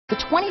The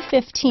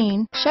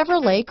 2015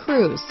 Chevrolet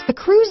Cruze. The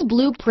Cruze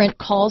blueprint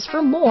calls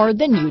for more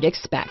than you'd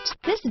expect.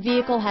 This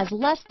vehicle has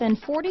less than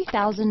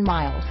 40,000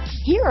 miles.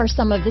 Here are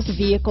some of this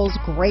vehicle's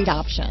great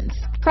options: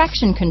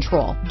 traction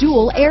control,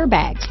 dual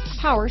airbags,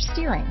 power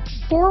steering,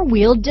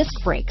 four-wheel disc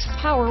brakes,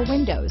 power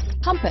windows,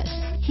 compass,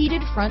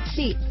 heated front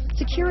seats,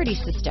 security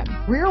system,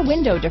 rear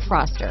window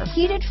defroster,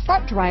 heated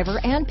front driver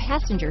and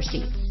passenger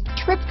seats,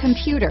 trip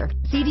computer,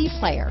 CD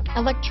player,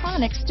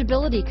 electronic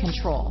stability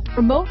control,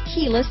 remote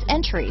keyless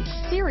entry,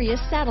 Sirius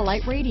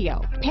satellite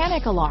radio,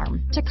 panic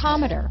alarm,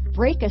 tachometer,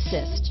 brake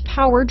assist,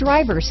 power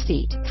driver's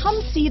seat.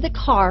 Come see the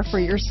car for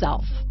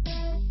yourself.